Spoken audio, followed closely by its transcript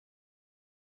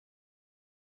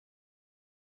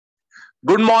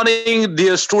Good morning,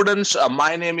 dear students.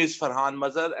 My name is Ferhan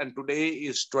Mazher, and today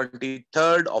is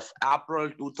 23rd of April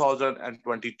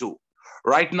 2022.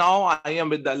 Right now, I am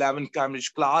with the 11th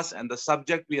Cambridge class, and the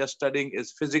subject we are studying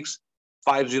is Physics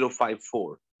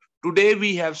 5054. Today,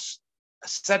 we have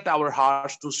set our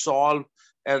hearts to solve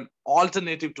an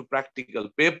alternative to practical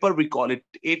paper. We call it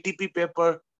ATP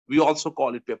paper. We also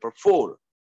call it paper 4.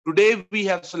 Today, we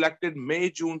have selected May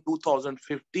June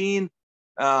 2015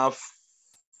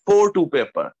 4-2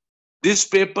 paper. This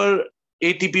paper,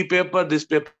 ATP paper, this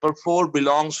paper 4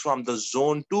 belongs from the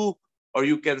zone 2, or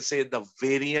you can say the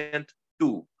variant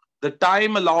 2. The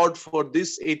time allowed for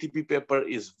this ATP paper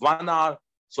is 1 hour.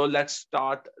 So let's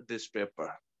start this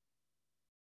paper.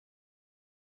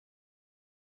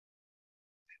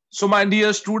 So my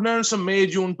dear students, May,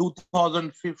 June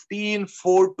 2015,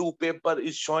 4-2 paper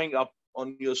is showing up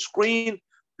on your screen.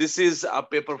 This is a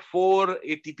paper 4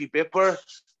 ATP paper.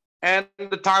 And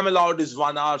the time allowed is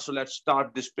 1 hour. So let's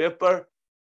start this paper.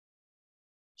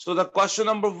 So the question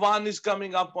number 1 is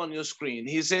coming up on your screen.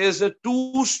 He says that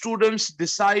two students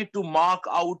decide to mark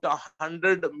out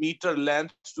 100-meter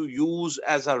length to use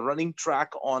as a running track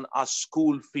on a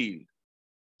school field.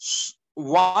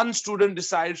 One student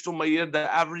decides to measure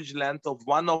the average length of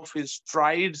one of his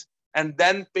strides and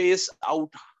then pace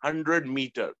out 100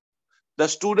 meters. The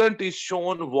student is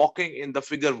shown walking in the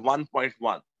figure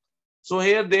 1.1. So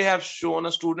here they have shown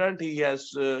a student. He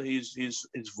has he's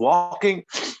walking,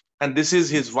 and this is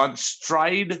his one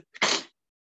stride.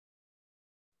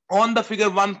 On the figure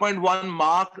 1.1,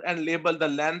 mark and label the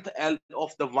length L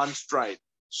of the one stride.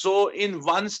 So in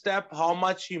one step, how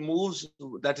much he moves,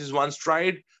 that is one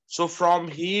stride. So from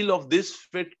heel of this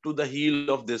foot to the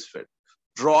heel of this foot.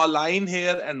 Draw a line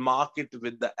here and mark it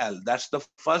with the L. That's the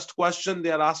first question they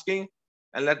are asking.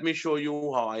 And let me show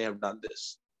you how I have done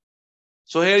this.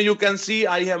 So here you can see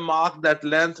I have marked that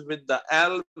length with the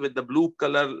L with the blue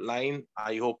color line.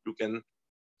 I hope you can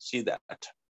see that.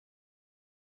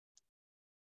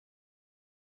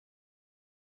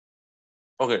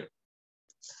 Okay.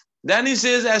 Then he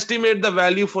says estimate the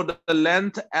value for the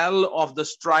length L of the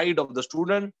stride of the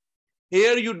student.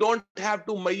 Here you don't have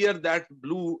to measure that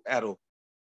blue arrow.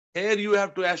 Here you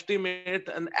have to estimate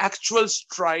an actual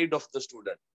stride of the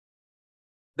student.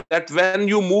 That when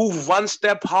you move one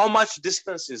step, how much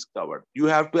distance is covered. You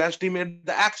have to estimate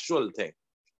the actual thing.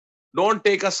 Don't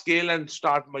take a scale and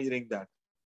start measuring that.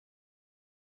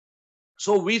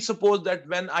 So we suppose that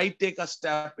when I take a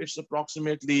step, it's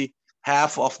approximately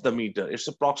half of the meter. It's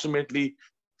approximately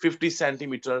 50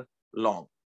 centimeter long.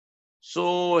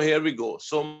 So here we go.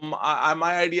 So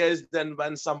my idea is then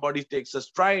when somebody takes a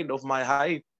stride of my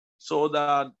height, so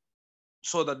the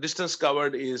distance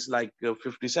covered is like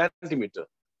 50 centimeter.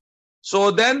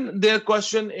 So then their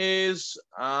question is,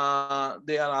 they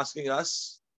are asking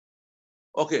us,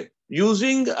 okay,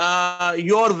 using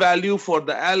your value for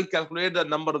the L, calculate the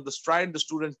number of the stride the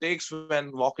student takes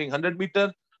when walking 100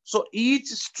 meter. So each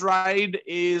stride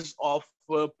is of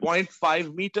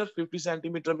 0.5 meter, 50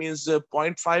 centimeter means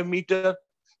 0.5 meter.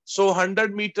 So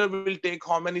 100 meter will take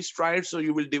how many strides? So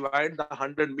you will divide the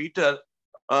 100 meter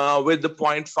with the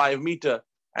 0.5 meter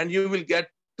and you will get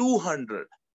 200.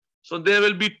 So there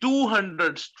will be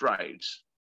 200 strides.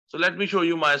 So let me show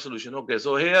you my solution. Okay,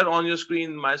 so here on your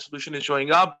screen, my solution is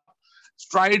showing up.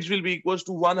 Strides will be equals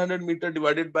to 100 meter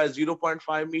divided by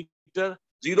 0.5 meter.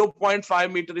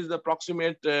 0.5 meter is the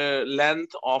approximate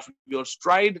length of your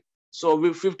stride. So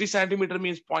with 50 centimeter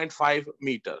means 0.5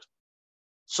 meter.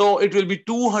 So it will be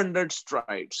 200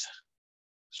 strides.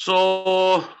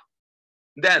 So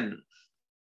then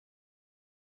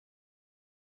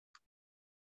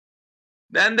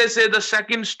they say the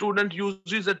second student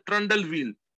uses a trundle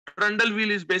wheel. Trundle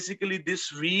wheel is basically this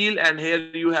wheel, and here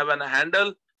you have a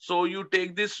handle. So you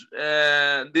take this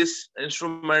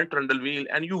instrument, trundle wheel,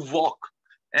 and you walk.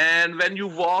 And when you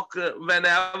walk,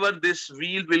 whenever this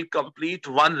wheel will complete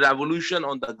one revolution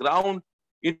on the ground,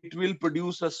 it will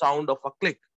produce a sound of a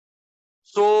click.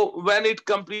 So when it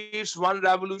completes one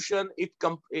revolution,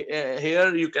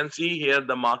 here you can see here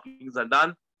the markings are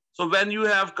done. So when you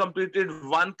have completed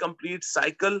one complete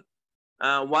cycle,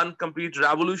 one complete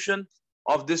revolution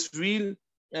of this wheel,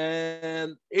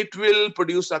 and it will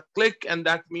produce a click, and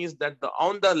that means that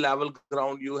on the level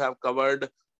ground you have covered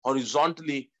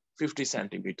horizontally 50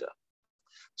 centimeter.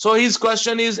 So his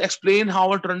question is explain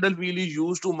how a trundle wheel is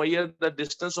used to measure the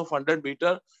distance of 100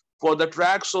 meter for the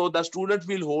track. So the student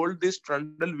will hold this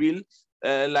trundle wheel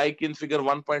like in figure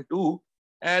 1.2,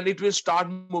 and it will start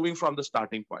moving from the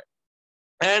starting point.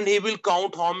 And he will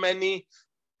count how many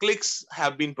clicks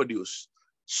have been produced.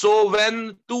 So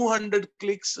when 200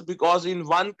 clicks, because in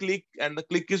one click, and the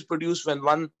click is produced when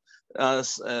one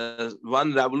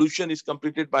one revolution is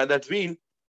completed by that wheel.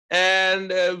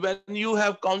 And when you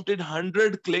have counted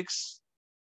 100 clicks,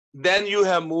 then you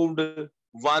have moved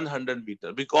 100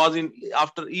 meter, because in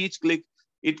after each click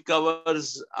it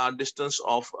covers a distance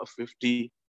of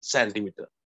 50 centimeter.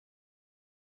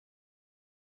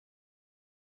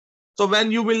 So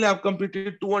when you will have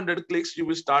completed 200 clicks, you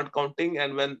will start counting,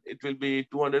 and when it will be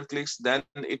 200 clicks, then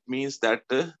it means that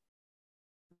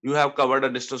you have covered a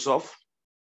distance of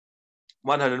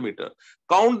 100 meter.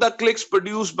 Count the clicks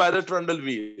produced by the trundle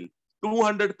wheel.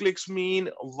 200 clicks mean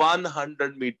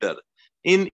 100 meter.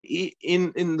 In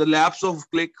the lapse of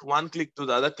click, one click to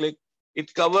the other click,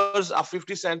 it covers a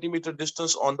 50 centimeter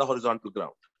distance on the horizontal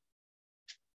ground.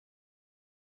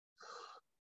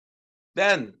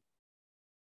 Then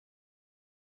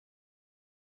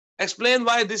explain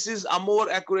why this is a more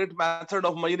accurate method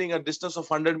of measuring a distance of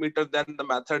 100 meters than the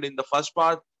method in the first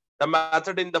part. The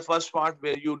method in the first part,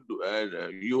 where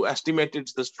you estimated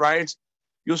the strides,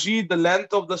 you see the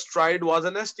length of the stride was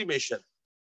an estimation.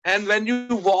 And when you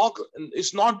walk,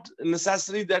 it's not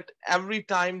necessary that every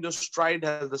time the stride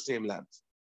has the same length.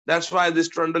 That's why this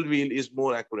trundle wheel is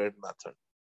more accurate method.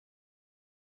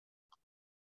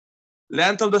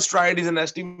 Length of the stride is an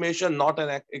estimation, not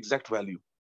an exact value.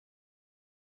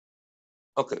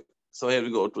 Okay, so here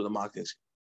we go to the markings.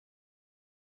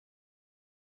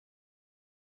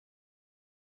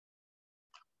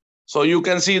 So you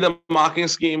can see the marking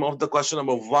scheme of the question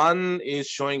number 1 is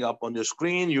showing up on your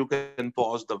screen. You can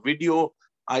pause the video.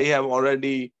 I have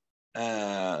already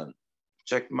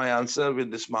checked my answer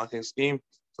with this marking scheme.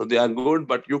 So they are good,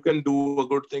 but you can do a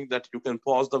good thing that you can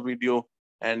pause the video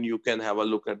and you can have a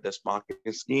look at this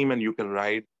marking scheme, and you can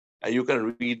write, and you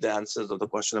can read the answers of the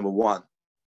question number 1.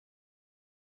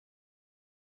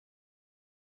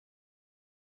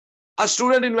 A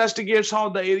student investigates how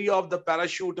the area of the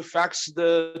parachute affects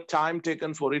the time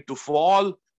taken for it to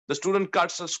fall. The student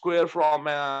cuts a square from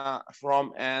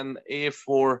an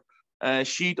A4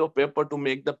 sheet of paper to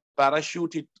make the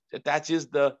parachute. It attaches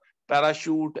the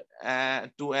parachute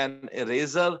to an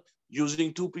eraser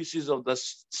using 2 pieces of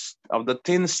the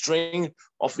thin string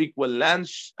of equal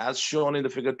length, as shown in the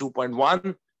figure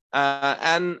 2.1.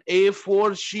 An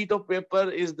A4 sheet of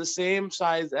paper is the same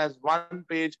size as 1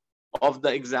 page of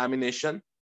the examination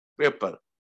paper.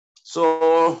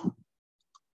 So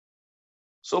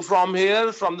from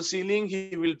here, from the ceiling,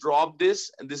 he will drop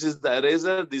this, and this is the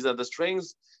eraser, these are the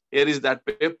strings, here is that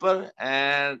paper,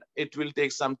 and it will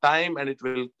take some time and it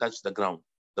will touch the ground,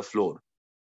 the floor.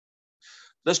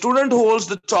 The student holds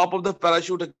the top of the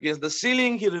parachute against the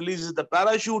ceiling. He releases the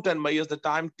parachute and measures the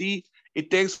time t it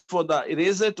takes for the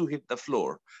eraser to hit the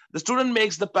floor. The student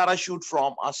makes the parachute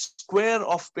from a square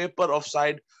of paper of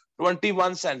side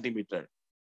 21 centimeter.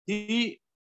 He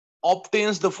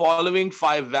obtains the following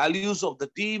 5 values of the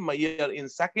t measured in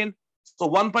second. So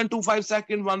 1.25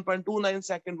 second, 1.29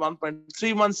 second,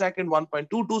 1.31 second,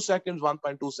 1.22 seconds,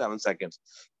 1.27 seconds.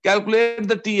 Calculate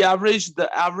the t average.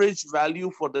 The average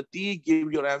value for the t,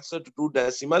 give your answer to 2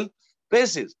 decimal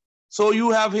places. So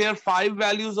you have here 5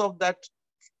 values of that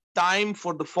time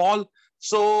for the fall.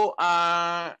 So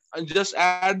just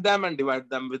add them and divide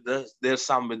them with their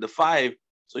sum with the 5.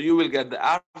 So you will get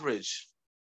the average.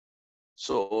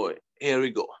 So here we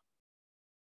go.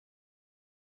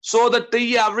 So the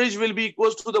t average will be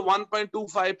equals to the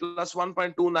 1.25 plus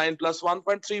 1.29 plus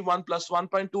 1.31 plus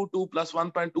 1.22 plus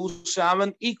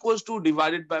 1.27 equals to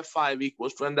divided by 5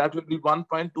 equals to, and that will be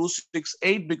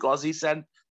 1.268, because he said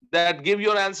that give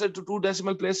your answer to 2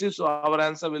 decimal places. So our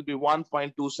answer will be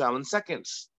 1.27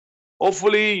 seconds.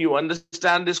 Hopefully you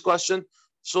understand this question.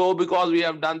 So because we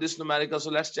have done this numerical,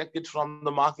 so let's check it from the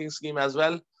marking scheme as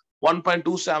well.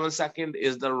 1.27 second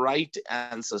is the right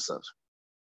answer, sir.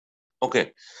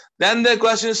 Okay. Then the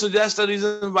question suggests a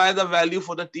reason why the value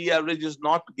for the t average is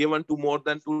not given to more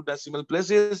than 2 decimal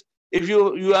places. If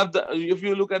you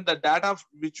look at the data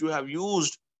which you have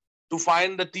used to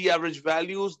find the t average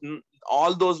values,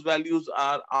 all those values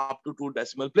are up to 2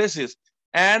 decimal places,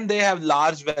 and they have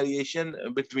large variation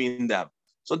between them.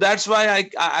 So that's why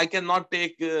I cannot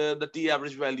take the t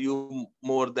average value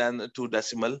more than 2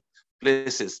 decimal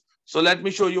places. So let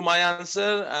me show you my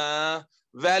answer.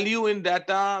 Values in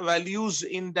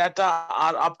data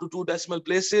are up to 2 decimal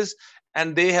places,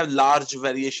 and they have large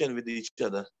variation with each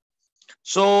other.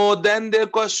 So then their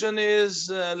question is,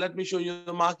 let me show you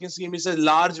the marking scheme. It says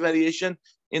large variation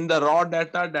in the raw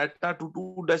data to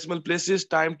 2 decimal places,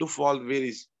 time to fall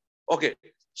varies. Okay,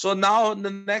 so now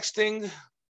the next thing.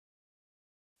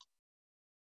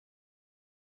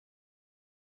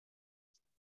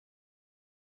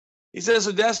 He says,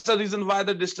 suggest a reason why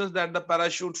the distance that the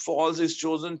parachute falls is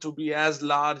chosen to be as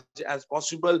large as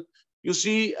possible. You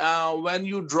see, when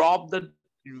you drop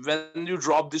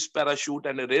this parachute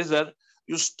and eraser,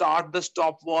 you start the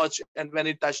stopwatch, and when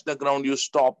it touches the ground, you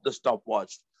stop the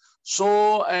stopwatch.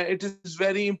 So it is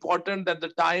very important that the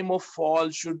time of fall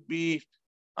should be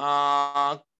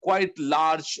quite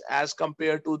large as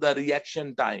compared to the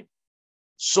reaction time.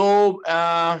 So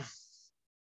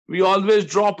we always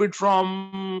drop it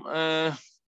from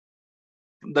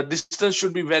the distance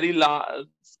should be very large,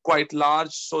 quite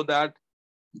large, so that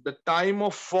the time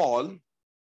of fall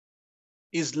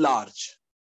is large,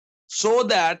 so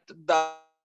that the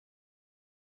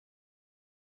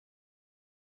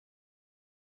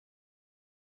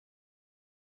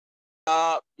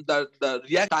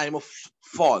reaction time of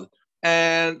fall,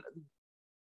 and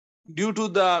due to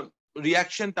the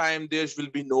reaction time there will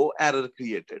be no error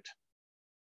created.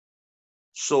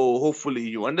 So hopefully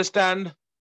you understand.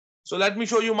 So let me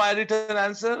show you my written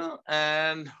answer,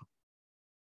 and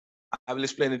I will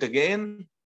explain it again.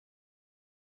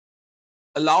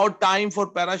 Allowed time for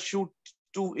parachute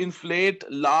to inflate,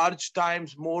 large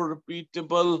times more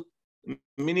repeatable,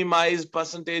 minimize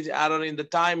percentage error in the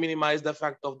time, minimize the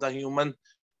effect of the human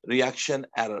reaction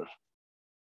error.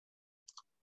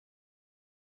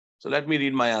 So let me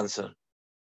read my answer.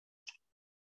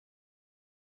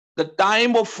 The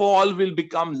time of fall will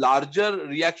become larger,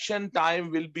 reaction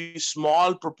time will be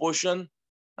small proportion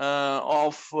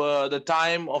of the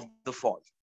time of the fall.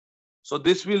 So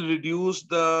this will reduce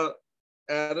the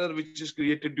error which is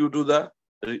created due to the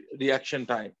reaction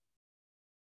time.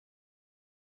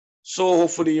 So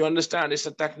hopefully you understand it's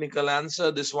a technical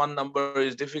answer. This one number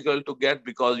is difficult to get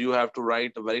because you have to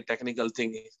write a very technical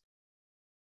thing.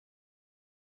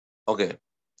 Okay,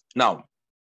 now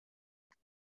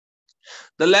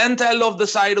the length L of the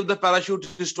side of the parachute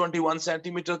is 21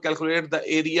 centimeter. Calculate the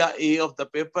area A of the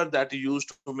paper that is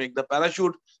used to make the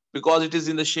parachute, because it is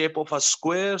in the shape of a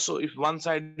square. So if one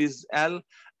side is L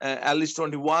is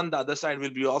 21, the other side will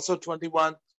be also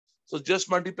 21. So just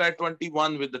multiply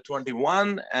 21 with the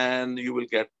 21 and you will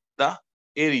get the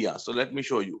area. So let me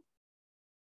show you.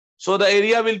 So the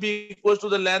area will be equal to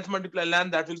the length multiply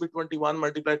length, that will be 21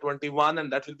 multiply 21,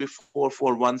 and that will be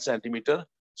 441 centimeter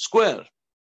square.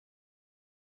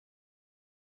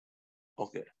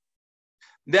 Okay.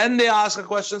 Then they ask a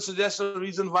question, suggest a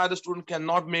reason why the student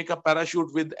cannot make a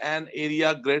parachute with an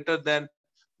area greater than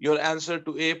your answer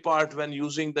to A part when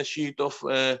using the sheet of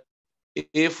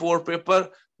A4 paper.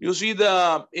 You see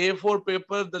the A4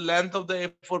 paper, the length of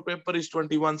the A4 paper is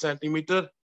 21 centimeter.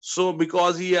 So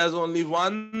because he has only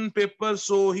one paper,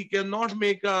 so he cannot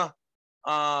make a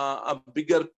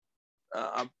bigger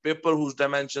paper whose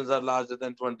dimensions are larger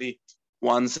than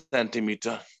 21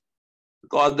 centimeter,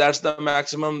 because that's the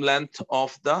maximum length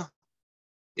of the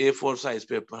A4 size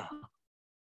paper.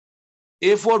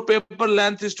 A4 paper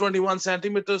length is 21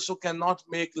 centimeters, so cannot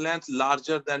make length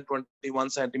larger than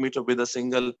 21 centimeter with a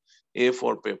single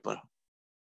A4 paper.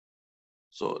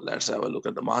 So let's have a look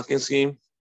at the marking scheme.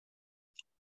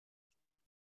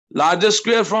 Largest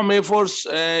square from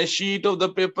A4 sheet of the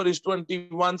paper is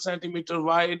 21 centimeter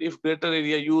wide. If greater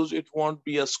area used, it won't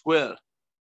be a square.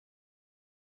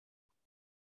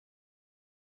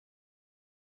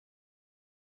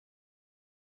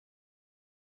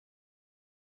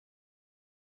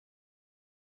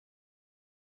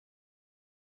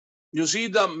 You see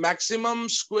the maximum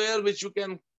square which you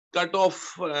can cut out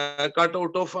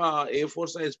of A4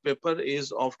 size paper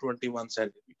is of 21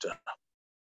 centimeter.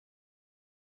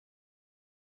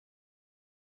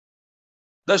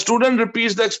 The student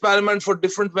repeats the experiment for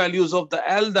different values of the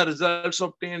L. The results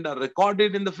obtained are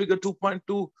recorded in the figure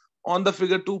 2.2. On the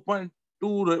figure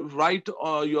 2.2, write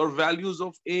your values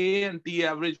of A and T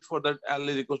average for that L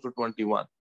is equal to 21.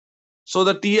 So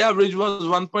the T average was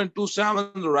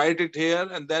 1.27, write it here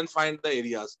and then find the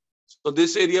areas. So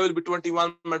this area will be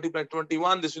 21 multiplied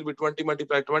 21, this will be 20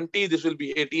 multiplied 20, this will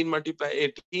be 18 multiplied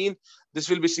 18, this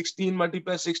will be 16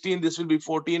 multiplied 16, this will be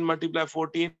 14 multiplied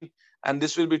 14, and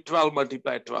this will be 12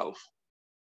 multiplied 12.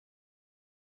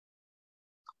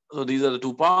 So these are the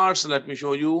two parts. Let me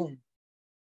show you.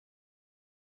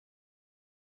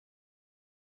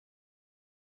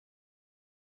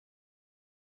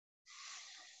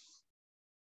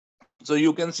 So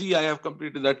you can see I have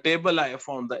completed the table, I have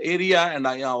found the area, and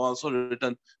I have also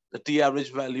written the T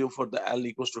average value for the L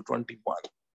equals to 21.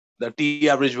 The T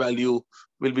average value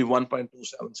will be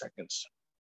 1.27 seconds.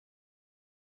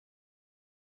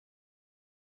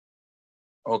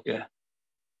 Okay.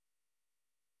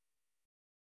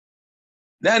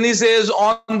 Then he says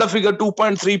on the figure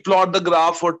 2.3, plot the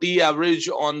graph for T average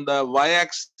on the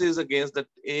y-axis against the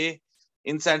A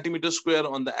in centimeter square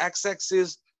on the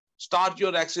x-axis. Start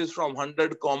your axis from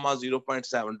 100,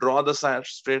 0.7. Draw the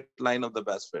straight line of the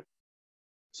best fit.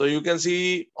 So you can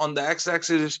see on the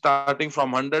x-axis is starting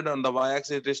from 100, on the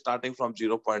y-axis it is starting from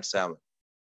 0.7.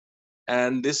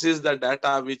 And this is the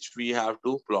data which we have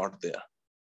to plot there.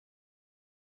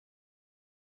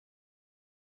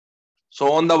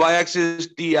 So on the y-axis,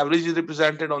 T average is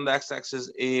represented. On the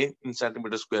x-axis, A in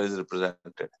centimeter square is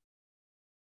represented.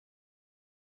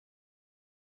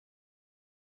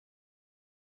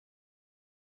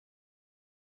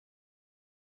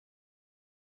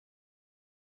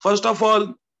 First of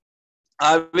all,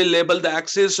 I will label the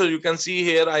axis. So you can see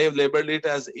here, I have labeled it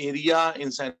as area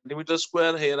in centimeter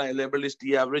square. Here I labeled it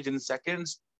T average in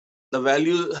seconds. The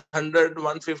value 100,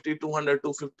 150, 200,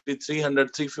 250,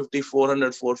 300, 350,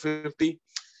 400, 450.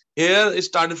 Here it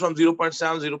started from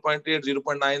 0.7, 0.8,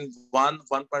 0.9, 1,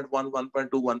 1.1, 1.2,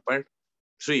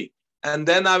 1.3. And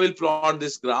then I will plot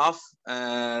this graph,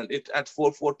 and it at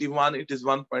 441, it is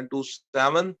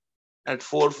 1.27. At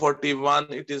 441,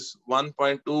 it is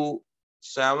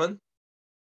 1.27.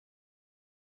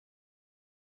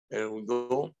 Here we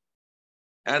go.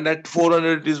 And at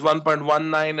 400, it is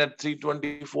 1.19. At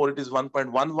 324, it is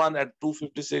 1.11. At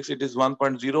 256, it is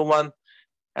 1.01.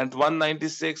 At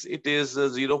 196, it is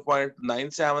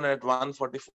 0.97. At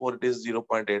 144, it is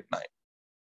 0.89.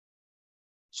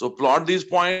 So plot these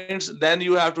points. Then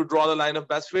you have to draw the line of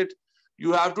best fit.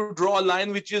 You have to draw a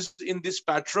line which is in this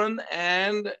pattern,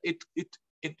 and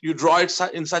you draw it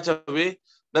in such a way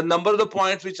the number of the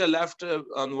points which are left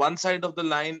on one side of the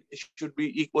line should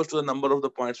be equal to the number of the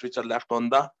points which are left on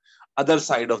the other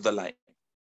side of the line.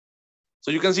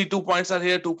 So you can see 2 points are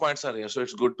here, 2 points are here. So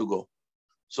it's good to go.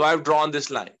 So I've drawn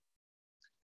this line.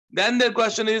 Then the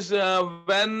question is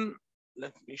when,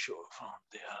 let me show from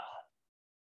there.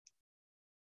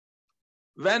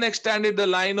 When extended, the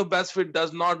line of best fit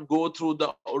does not go through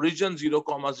the origin 0,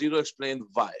 0, explain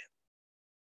why.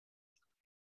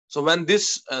 So when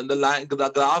this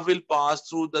the graph will pass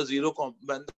through the 0,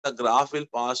 when the graph will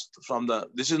pass from the,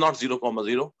 this is not 0,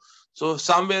 0. So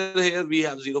somewhere here we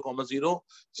have 0, 0.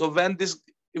 So when this,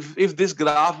 if this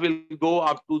graph will go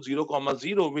up to 0,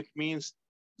 0, which means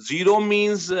 0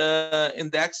 means in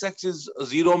the x-axis,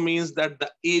 0 means that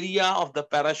the area of the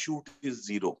parachute is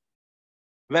 0.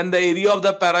 When the area of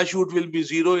the parachute will be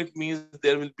 0, it means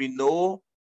there will be no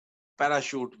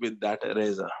parachute with that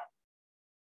eraser.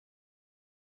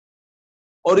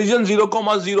 Origin 0,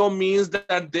 0 means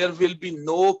that there will be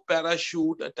no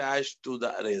parachute attached to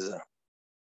the eraser.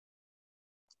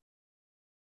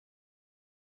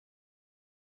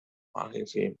 Marking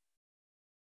scheme.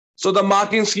 So the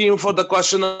marking scheme for the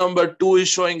question number 2 is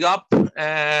showing up,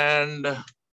 and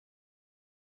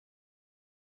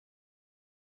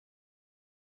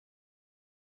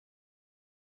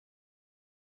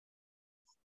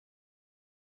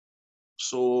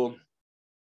so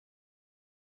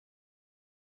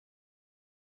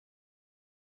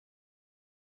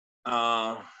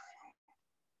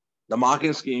the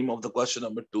marking scheme of the question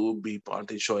number 2, B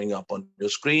part, is showing up on your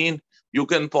screen. You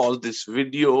can pause this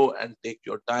video and take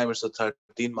your time. It's a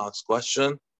 13 marks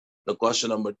question. The question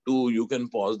number 2, you can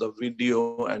pause the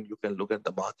video and you can look at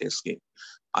the marking scheme.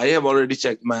 I have already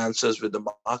checked my answers with the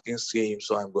marking scheme,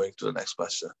 so I'm going to the next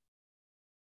question.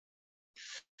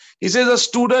 He says a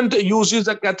student uses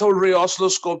a cathode ray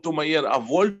oscilloscope to measure a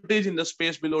voltage in the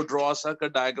space below. Draw a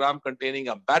circuit diagram containing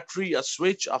a battery, a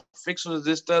switch, a fixed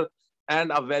resistor,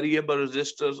 and a variable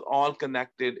resistors, all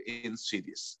connected in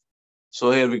series.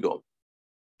 So here we go.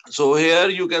 So here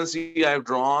you can see I've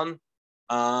drawn,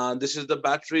 this is the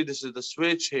battery, this is the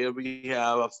switch. Here we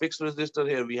have a fixed resistor,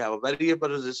 here we have a variable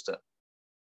resistor.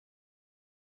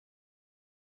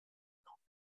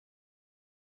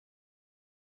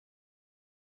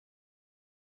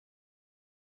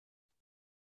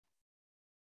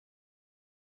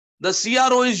 The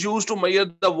CRO is used to measure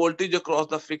the voltage across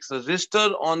the fixed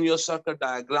resistor. On your circuit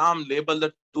diagram, label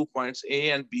the 2 points A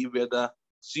and B where the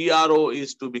CRO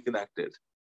is to be connected.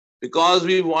 Because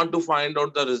we want to find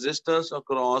out the resistance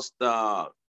across the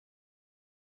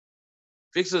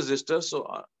fixed resistor,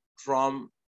 so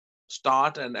from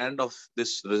start and end of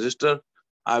this resistor,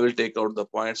 I will take out the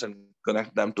points and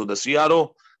connect them to the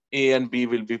CRO. A and B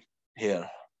will be here.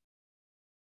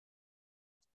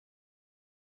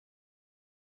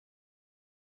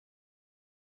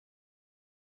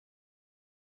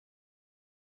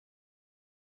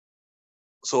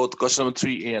 So the question number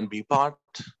 3, A and B part.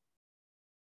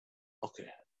 Okay.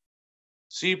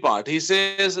 C part. He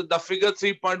says the figure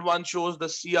 3.1 shows the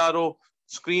CRO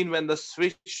screen when the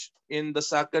switch in the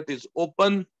socket is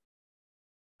open,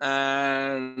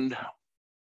 and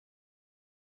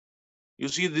you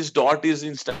see this dot is,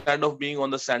 instead of being on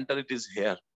the center, it is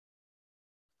here.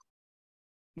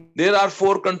 There are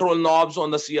 4 control knobs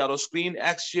on the CRO screen: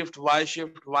 X shift,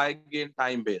 Y gain,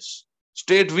 time base.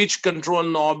 State which control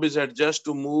knob is adjusted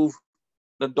to move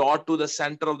the dot to the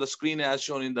center of the screen as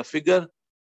shown in the figure.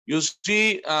 You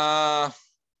see,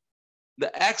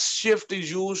 the X shift is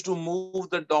used to move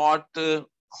the dot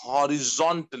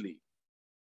horizontally,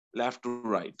 left to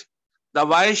right. The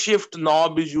Y shift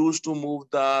knob is used to move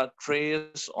the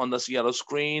trace on the CRO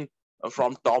screen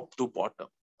from top to bottom,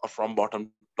 or from bottom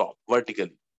to top,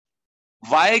 vertically.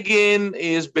 Y gain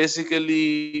is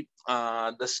basically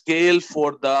the scale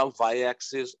for the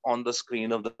y-axis on the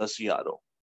screen of the CRO.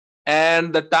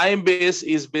 And the time base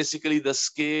is basically the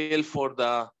scale for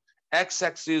the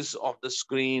x-axis of the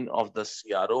screen of the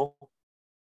CRO.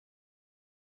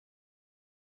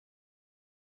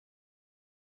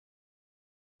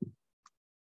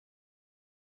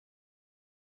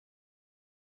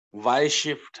 Y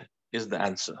shift is the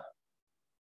answer.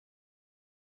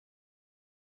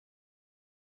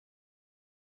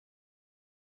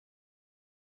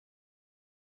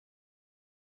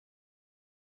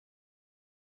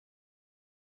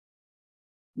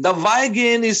 The Y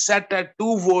gain is set at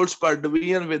 2 volts per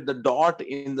division with the dot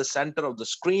in the center of the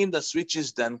screen. The switch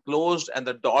is then closed and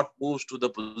the dot moves to the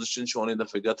position shown in the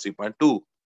figure 3.2.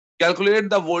 Calculate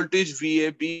the voltage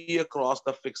VAB across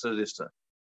the fixed resistor.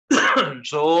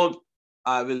 So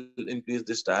I will increase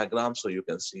this diagram so you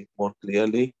can see more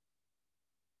clearly.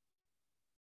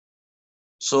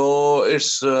 So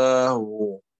it's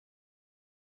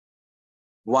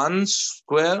 1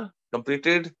 square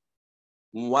completed,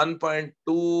 1.2,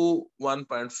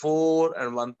 1.4,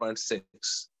 and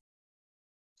 1.6.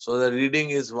 So the reading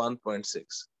is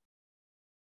 1.6.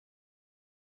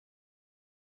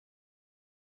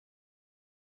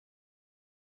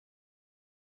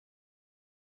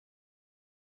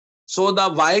 So the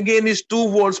Y gain is 2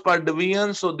 volts per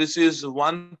division. So this is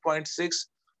 1.6.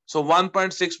 So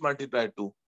 1.6 multiplied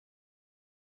 2.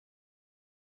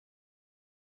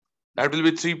 That will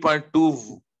be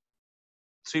 3.2.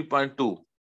 3.2.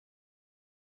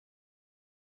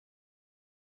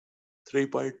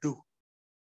 3.2.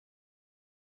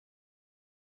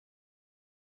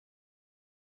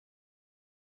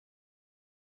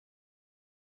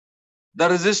 The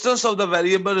resistance of the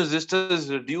variable resistor is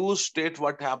reduced. State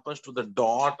what happens to the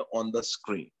dot on the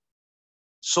screen.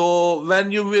 So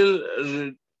when you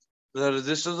will, the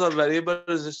resistance of variable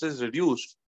resistor is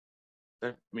reduced.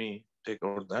 Let me take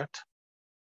out that.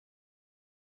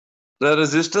 The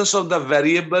resistance of the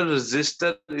variable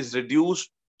resistor is reduced.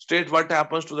 State what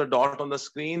happens to the dot on the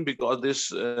screen, because this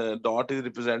dot is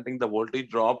representing the voltage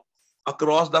drop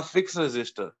across the fixed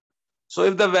resistor. So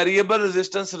if the variable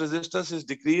resistance is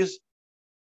decreased,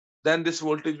 then this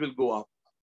voltage will go up.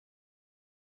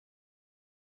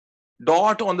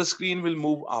 Dot on the screen will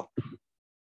move up.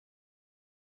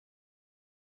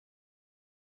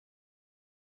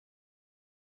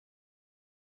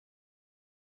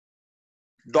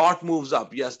 Dot moves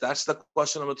up. Yes, that's the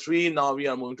question number 3. Now we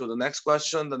are moving to the next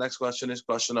question. The next question is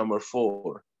question number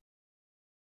 4.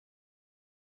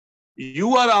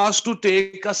 You are asked to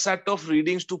take a set of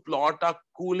readings to plot a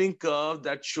cooling curve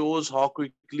that shows how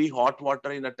quickly hot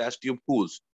water in a test tube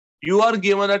cools. You are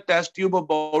given a test tube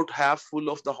about half full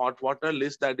of the hot water.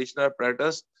 List the additional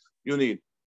apparatus you need.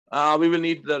 We will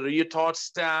need the retort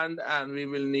stand, and we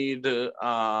will need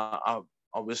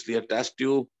obviously a test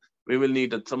tube. We will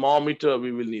need a thermometer.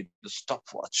 We will need the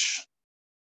stopwatch.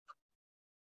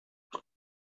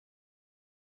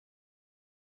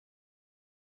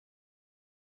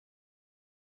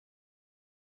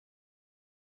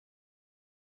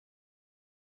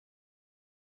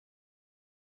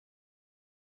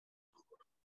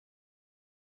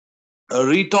 A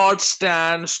retort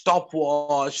stand,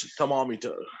 stopwatch,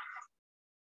 thermometer.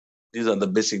 These are the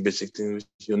basic things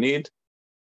you need.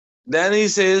 Then he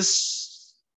says,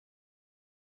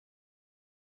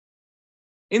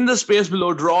 in the space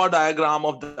below, draw a diagram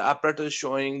of the apparatus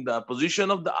showing the position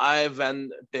of the eye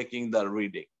when taking the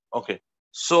reading. Okay,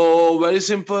 so very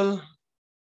simple.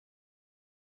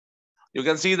 You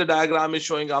can see the diagram is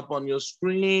showing up on your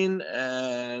screen,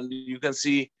 and you can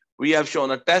see we have shown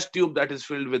a test tube that is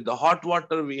filled with the hot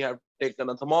water. We have taken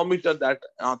a thermometer, that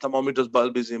thermometer's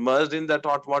bulb is immersed in that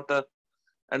hot water,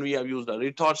 and we have used a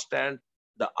retort stand.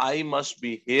 The eye must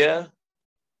be here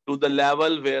to the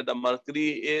level where the mercury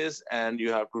is, and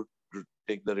you have to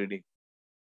take the reading.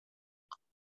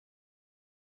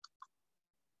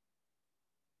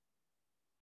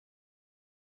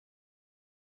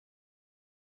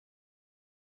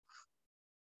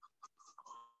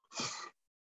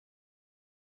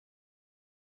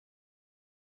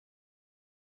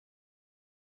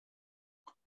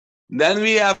 Then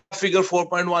we have figure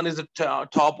 4.1 is the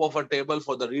top of a table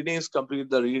for the readings. Complete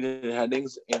the reading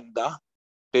headings in the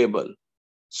table.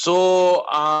 So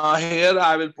here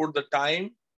I will put the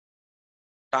time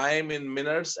in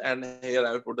minutes, and here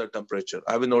I will put the temperature.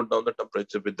 I will note down the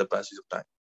temperature with the passage of time.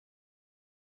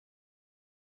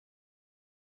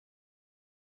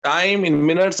 Time in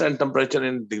minutes and temperature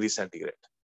in degrees centigrade.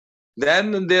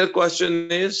 Then their question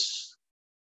is,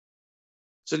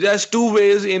 suggest 2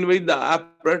 ways in which the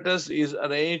apparatus is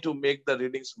arranged to make the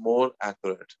readings more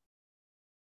accurate.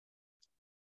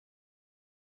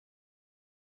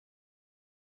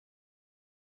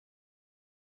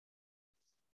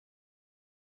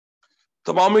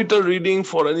 Thermometer reading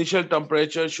for initial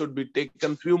temperature should be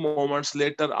taken few moments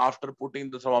later after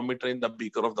putting the thermometer in the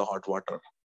beaker of the hot water.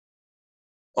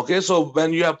 Okay, so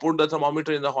when you have put the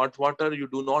thermometer in the hot water, you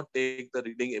do not take the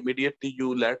reading immediately.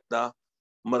 You let the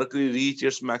mercury reach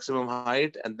its maximum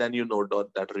height, and then you note down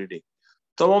that reading.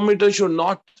 Thermometer should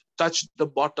not touch the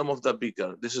bottom of the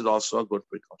beaker. This is also a good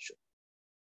precaution.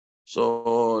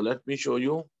 So let me show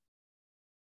you.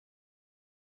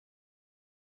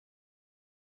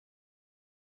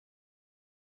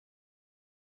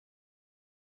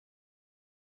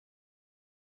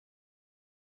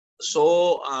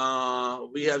 So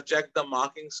we have checked the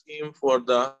marking scheme for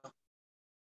the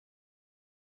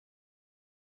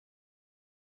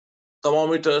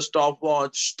thermometer,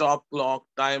 stopwatch, stop clock,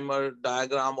 timer,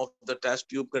 diagram of the test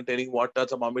tube containing water,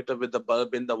 thermometer with the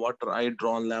bulb in the water eye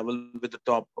drawn level with the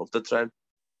top of the thread,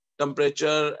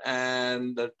 temperature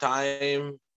and the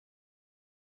time.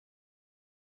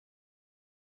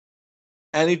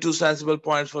 Any two sensible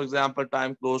points, for example,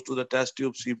 time close to the test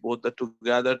tube, see both the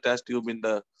together, test tube in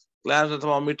the clamps, the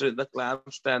thermometer in the clamp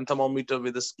stand, thermometer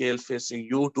with the scale facing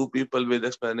you, two people with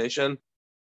explanation,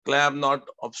 clamp not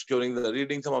obscuring the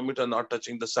reading, thermometer not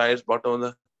touching the sides, bottom of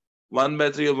the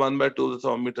 1/3 or 1/2, the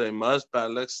thermometer immersed,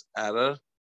 parallax, error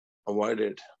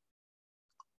avoided.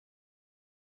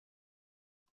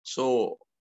 So,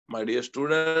 my dear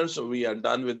students, we are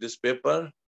done with this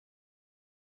paper.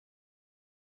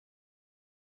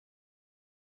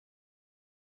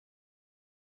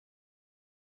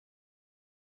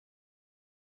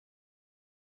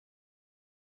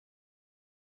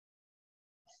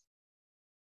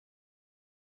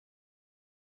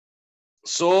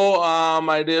 So,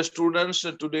 my dear students,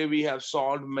 today we have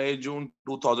solved May-June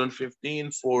 2015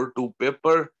 4-2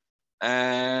 paper,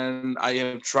 and I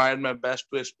have tried my best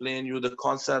to explain you the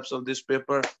concepts of this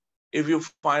paper. If you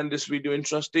find this video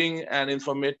interesting and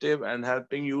informative and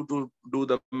helping you to do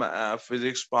the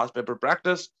physics past paper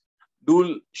practice,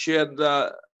 do share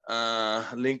the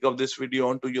link of this video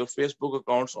onto your Facebook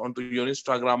accounts, onto your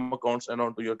Instagram accounts, and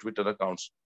onto your Twitter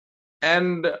accounts.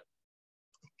 And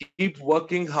keep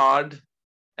working hard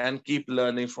and keep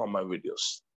learning from my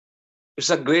videos.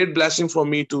 It's a great blessing for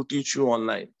me to teach you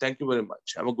online. Thank you very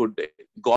much. Have a good day. God